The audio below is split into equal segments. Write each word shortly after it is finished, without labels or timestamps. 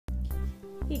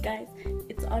Hey guys,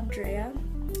 it's Andrea,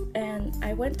 and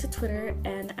I went to Twitter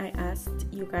and I asked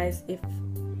you guys if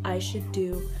I should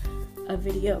do a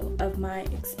video of my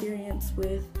experience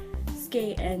with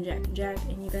Skate and Jack and Jack,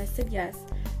 and you guys said yes,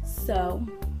 so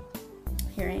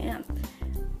here I am.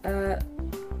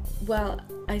 Well,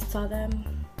 I saw them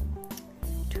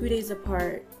 2 days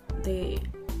apart.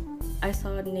 I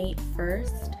saw Nate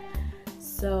first,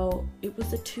 so it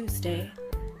was a Tuesday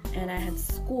and I had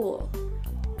school,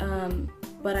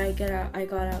 but I got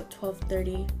out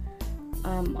 12:30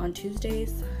 on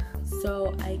Tuesdays,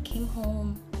 so I came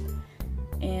home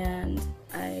and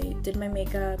I did my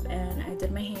makeup and I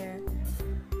did my hair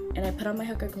and I put on my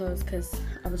hooker clothes because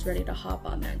I was ready to hop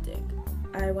on that dick.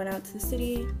 I went out to the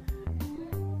city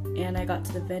and I got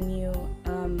to the venue.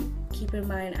 Keep in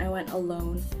mind, I went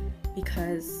alone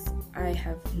because I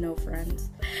have no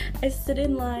friends. I stood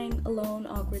in line alone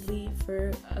awkwardly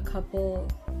for a couple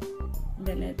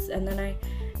minutes, and then I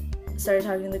started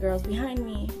talking to the girls behind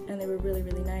me, and they were really,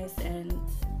 really nice, and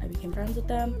I became friends with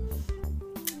them.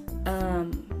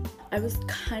 I was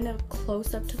kind of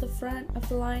close up to the front of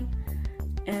the line,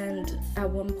 and at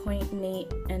one point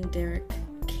Nate and Derek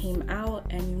came out,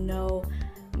 and you know,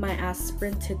 my ass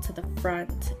sprinted to the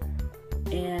front,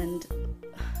 and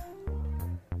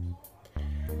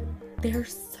they're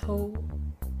so...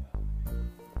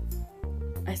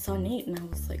 I saw Nate and I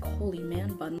was like, holy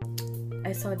man bun.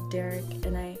 I saw Derek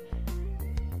and I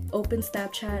opened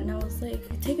Snapchat and I was like,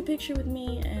 take a picture with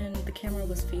me, and the camera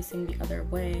was facing the other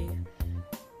way.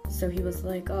 So he was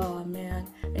like, oh man.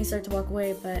 And he started to walk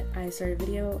away, but I started a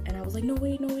video and I was like, no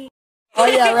wait. Oh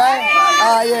yeah, right?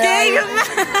 Oh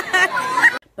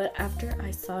yeah. But after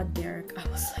I saw Derek, I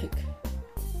was like,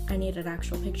 I need an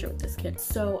actual picture with this kid.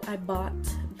 So I bought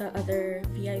the other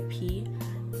VIP,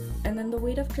 and then the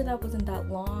wait after that wasn't that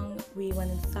long. We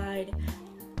went inside,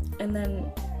 and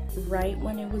then right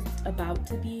when it was about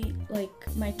to be like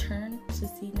my turn to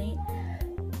see Nate,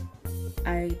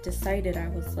 I decided, I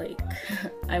was like,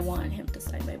 I want him to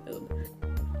sign my boob.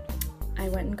 I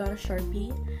went and got a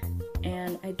Sharpie,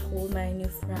 and I told my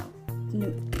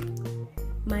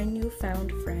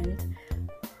newfound friend,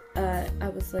 I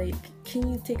was like, can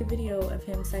you take a video of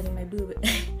him signing my boob?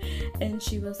 And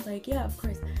she was like, yeah, of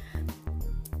course.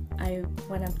 I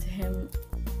went up to him.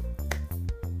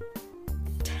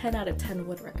 10 out of 10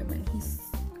 would recommend. He's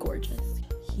gorgeous.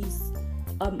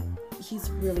 He's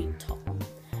really tall,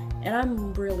 and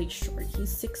I'm really short.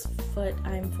 He's 6 foot,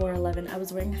 I'm 4'11". I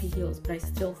was wearing high heels, but I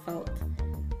still felt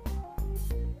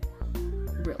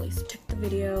really. So took the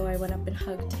video, I went up and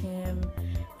hugged him,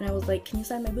 and I was like, can you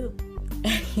sign my boob? And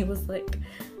he was like,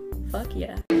 fuck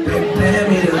yeah.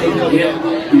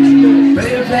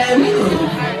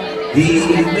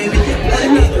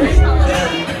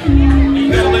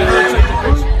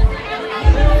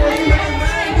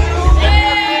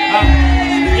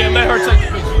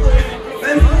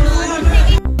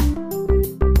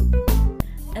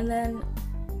 And then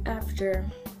after,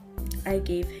 I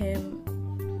gave him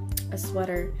a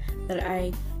sweater that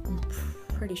I'm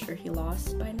pretty sure he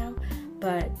lost by now,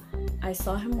 but I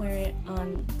saw him wear it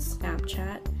on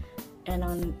Snapchat and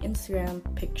on Instagram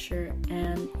picture,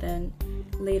 and then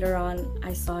later on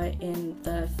I saw it in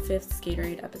the 5th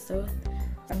Skaterade episode.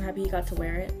 I'm happy he got to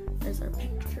wear it. There's our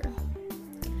picture.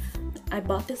 I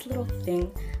bought this little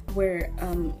thing where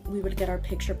we would get our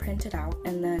picture printed out,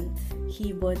 and then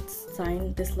he would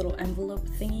sign this little envelope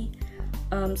thingy.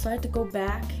 So I had to go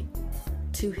back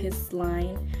to his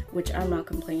line, which I'm not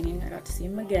complaining. I got to see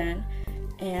him again,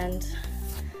 and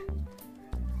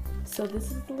so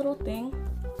this is the little thing.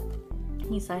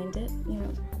 He signed it, you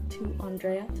know, to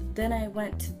Andrea. Then I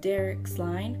went to Derek's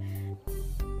line,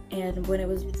 and when it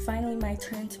was finally my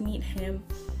turn to meet him,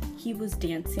 he was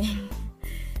dancing.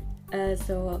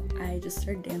 So I just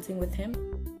started dancing with him.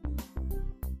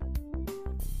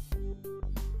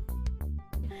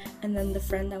 And then the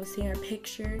friend that was taking our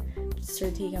picture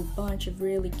started taking a bunch of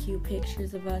really cute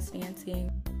pictures of us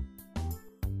dancing.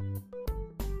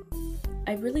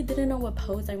 I really didn't know what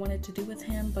pose I wanted to do with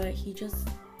him, but he just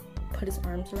put his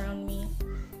arms around me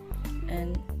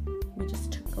and we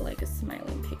just took like a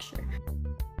smiling picture.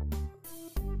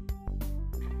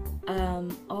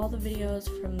 All the videos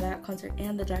from that concert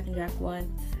and the Jack and Jack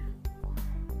one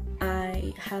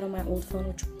I had on my old phone,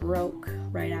 which broke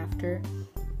right after,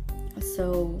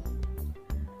 so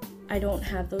I don't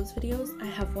have those videos. I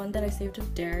have one that I saved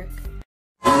of Derek.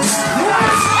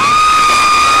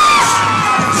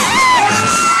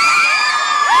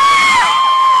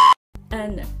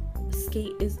 And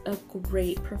Skate is a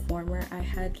great performer. I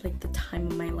had like the time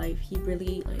of my life. He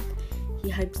really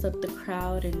he hypes up the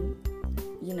crowd, and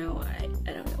you know, I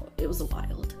don't know, it was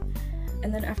wild.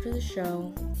 And then after the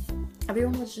show,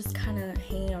 everyone was just kind of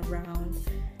hanging around,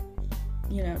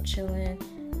 you know, chilling,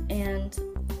 and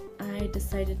I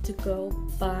decided to go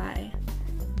buy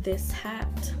this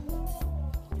hat,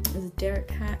 this Derek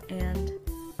hat, and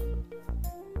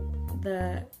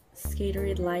the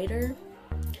Skaterade lighter.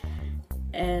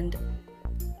 And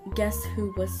guess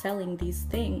who was selling these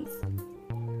things?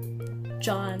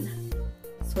 John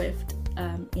Swift,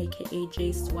 aka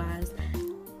J Swaz.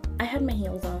 I had my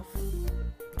heels off,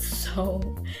 so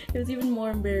it was even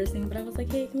more embarrassing, but I was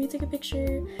like, hey, can we take a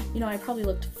picture? You know, I probably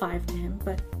looked 5 to him,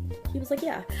 but he was like,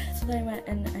 yeah. So then I went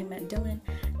and I met Dylan,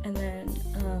 and then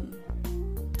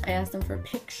I asked him for a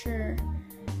picture,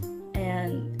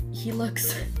 and he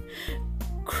looks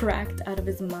cracked out of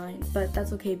his mind, but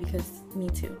that's okay because me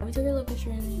too. We took a little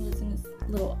picture and he was in his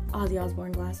little Ozzy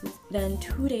Osbourne glasses. Then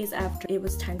 2 days after, it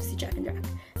was time to see Jack and Jack,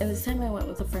 and this time I went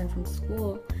with a friend from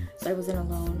school, so I wasn't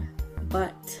alone,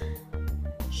 but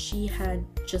she had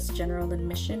just general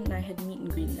admission and I had meet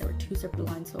and greet, and there were 2 separate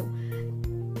lines, so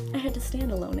I had to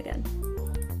stand alone again.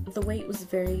 The wait was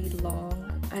very long.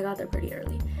 I got there pretty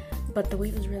early, but the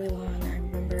wait was really long. I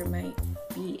remember my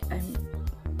feet, I'm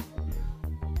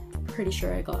pretty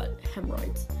sure I got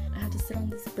hemorrhoids. I had to sit on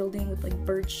this building with like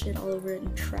bird shit all over it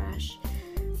and trash,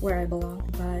 where I belong.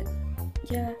 But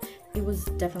yeah, it was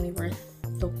definitely worth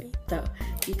the wait though,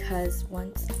 because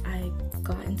once I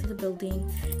got into the building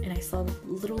and I saw the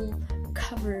little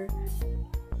cover,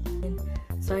 and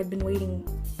so I'd been waiting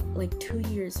like 2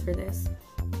 years for this,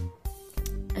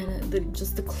 and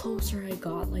just the closer I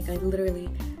got, like I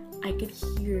could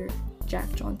hear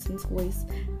Jack Johnson's voice,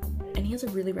 and he has a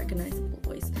really recognizable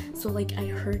voice, so like I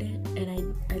heard it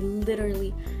and I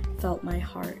literally felt my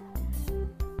heart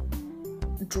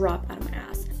drop out of my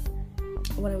ass.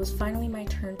 When it was finally my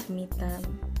turn to meet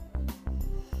them,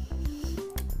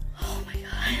 oh my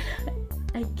god,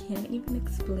 I can't even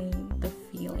explain the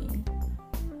feeling.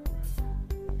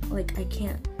 Like I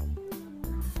can't.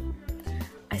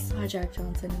 I saw Jack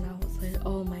Johnson and I was like,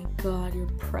 oh my god, you're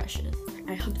precious.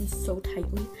 I hugged him so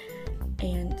tightly,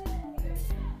 and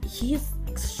he is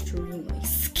extremely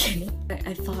skinny.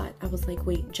 I was like,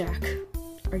 wait, Jack,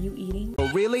 are you eating? Oh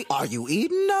really? Are you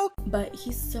eating though? But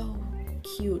he's so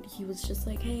cute. He was just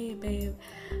like, hey babe,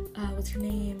 what's your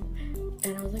name?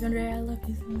 And I was like, Andrea, I love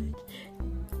you so much.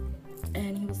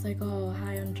 And he was like, oh,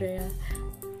 hi Andrea,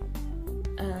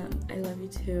 I love you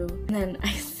too. And then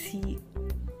I see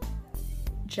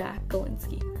Jack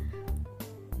Galinsky.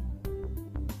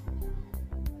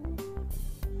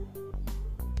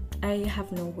 I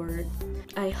have no words.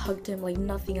 I hugged him like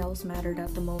nothing else mattered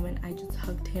at the moment. I just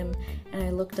hugged him and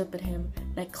I looked up at him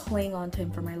and I clung on to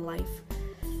him for my life.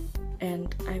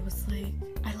 And I was like,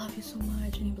 I love you so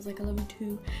much. And he was like, I love you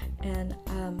too. And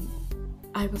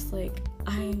I was like,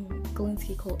 I'm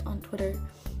Galinsky Colt on Twitter.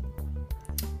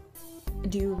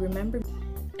 Do you remember?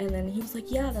 And then he was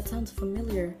like, yeah, that sounds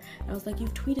familiar. And I was like,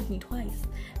 you've tweeted me twice.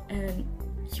 And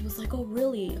he was like, oh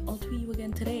really? I'll tweet you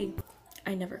again today.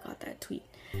 I never got that tweet,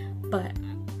 but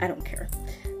I don't care.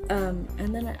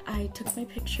 And then I took my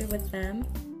picture with them,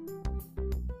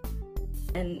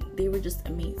 and they were just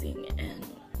amazing, and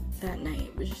that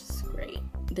night was just great.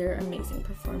 They're amazing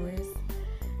performers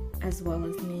as well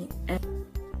as me, and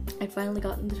I finally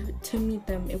got to meet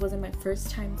them. It wasn't my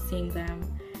first time seeing them.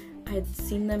 I had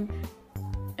seen them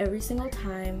every single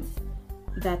time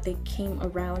that they came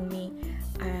around me.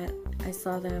 I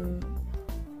saw them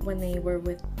when they were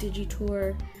with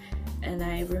Digitour, and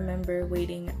I remember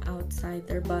waiting outside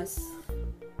their bus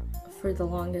for the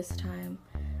longest time.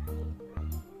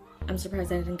 I'm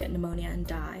surprised I didn't get pneumonia and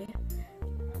die.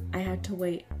 I had to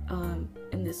wait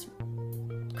in this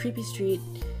creepy street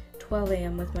 12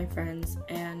 a.m. with my friends,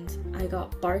 and I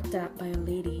got barked at by a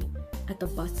lady at the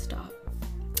bus stop.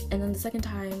 And then the second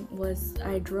time was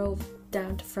I drove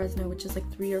down to Fresno, which is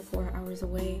like 3 or 4 hours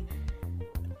away,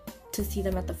 to see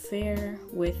them at the fair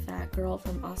with that girl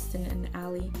from Austin and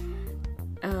Allie.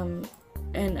 And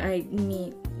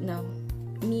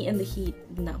me in the heat,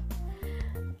 no.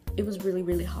 It was really,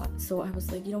 really hot, so I was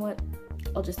like, you know what,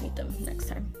 I'll just meet them next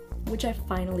time, which I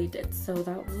finally did. So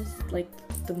that was like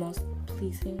the most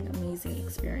pleasing, amazing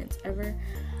experience ever.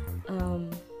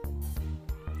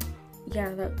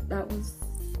 Yeah, that was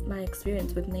my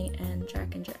experience with Nate and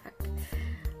Jack and Jack.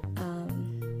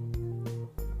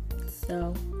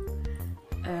 So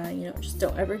you know, just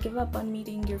don't ever give up on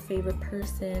meeting your favorite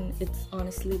person. It's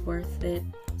honestly worth it.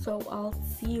 So I'll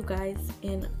see you guys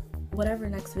in whatever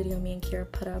next video me and Kira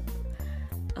put up.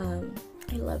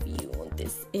 I love you.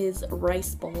 This is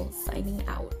Rice Bowl signing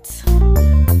out.